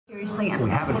Seriously, We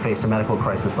haven't faced a medical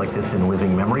crisis like this in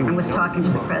living memory. I was talking to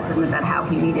the president about how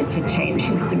he needed to change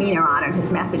his demeanor on it, his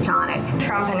message on it.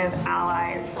 Trump and his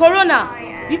allies. Corona,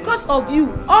 because of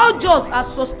you, all jobs are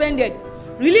suspended.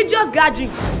 Religious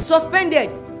gatherings suspended.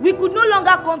 We could no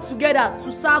longer come together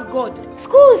to serve God.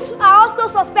 Schools are also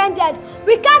suspended.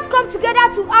 We can't come together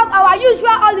to have our usual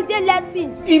holiday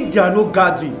lesson. If there are no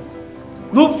gathering,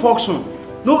 no function,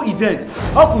 no event,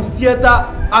 how could theatre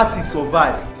artists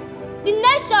survive? The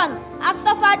nation has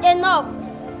suffered enough.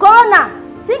 Corona,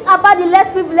 think about the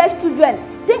less privileged children.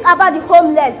 Think about the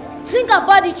homeless. Think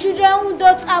about the children who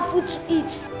don't have food to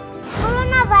eat.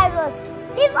 Coronavirus,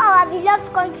 leave our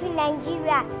beloved country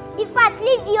Nigeria. In fact,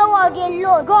 leave the whole world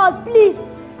alone. God, please,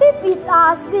 if it's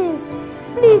our sins,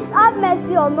 please have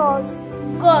mercy on us.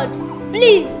 God,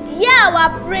 please, hear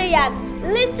our prayers.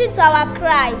 Listen to our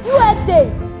cry. USA,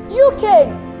 UK,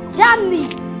 Germany,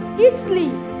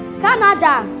 Italy,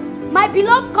 Canada, my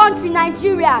beloved country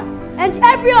Nigeria, and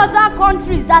every other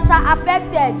countries that are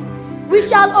affected. We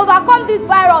shall overcome this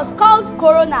virus called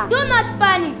Corona. Do not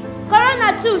panic.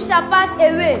 Corona too shall pass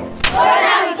away.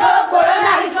 Corona we go,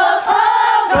 Corona we go,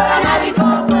 oh! Corona we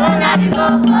go, Corona we go,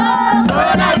 oh!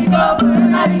 Corona we go,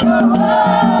 Corona we go,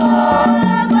 oh!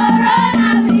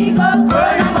 Corona we go,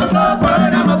 Corona must go,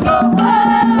 Corona must go, oh!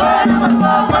 Corona must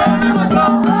go, Corona must go,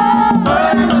 oh!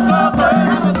 Corona must go,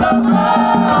 Corona must go,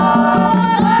 oh!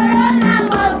 Corona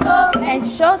must go.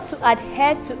 Ensure to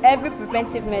adhere to every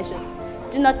preventive measures.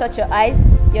 Do not touch your eyes,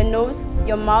 your nose,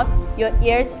 your mouth, your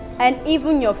ears, and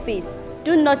even your face.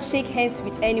 Do not shake hands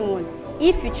with anyone.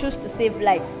 If you choose to save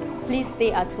lives, please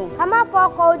stay at home. Kama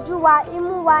foko juwa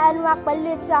imu wa enu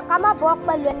akpelita kama bo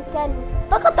akpelu enkeni.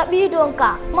 Maka tabi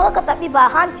hidonka, maka tabi ba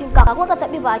hancinka, maka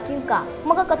tabi bakinka,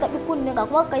 maka tabi kunninka,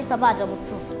 maka kai saba da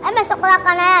mutum. Ame sokola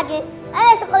kana yage,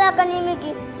 ame sokola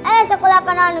kanimiki, ame sokola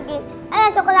kananuki,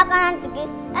 ame sokola kanantiki,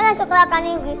 ame sokola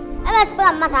kanimiki, ame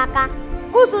sokola mataka.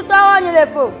 Kusu tawa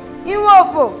nyelefo,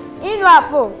 inwofo,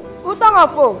 inwafo,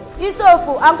 utongofo,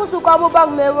 isofo, ankusu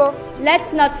komubang mewo.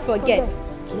 Let's not forget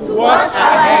to wash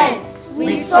our hands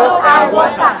with soap and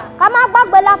water. Kama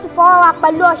gbàgbé láti fọwọ́ wa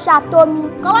pẹ̀lú ọṣẹ àtomi.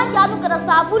 Kawan janu kada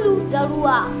sabulu da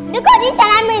ruwa. Diko di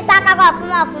chana mi isaka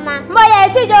fuma. Mboye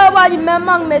isijo obo di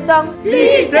memang metong.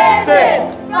 Please stay safe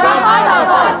from all of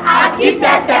us as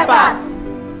gifted steppers.